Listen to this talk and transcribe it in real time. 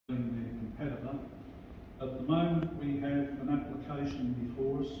At the moment we have an application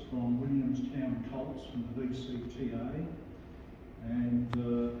before us from Williamstown Colts from the VCTA, and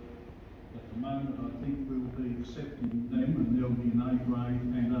at the moment I think we'll be accepting them, and there'll be an A grade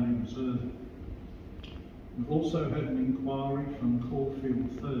and A reserve. We've also had an inquiry from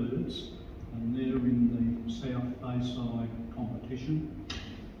Caulfield Thirds, and they're in the South Bayside competition.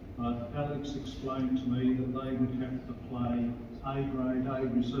 But Alex explained to me that they would have to play A grade, A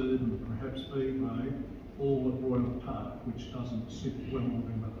reserve and perhaps B grade all at Royal Park, which doesn't sit well with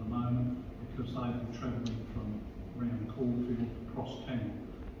them at the moment because they were travelling from around Caulfield across town.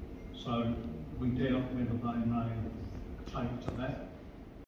 So we doubt whether they may take to that.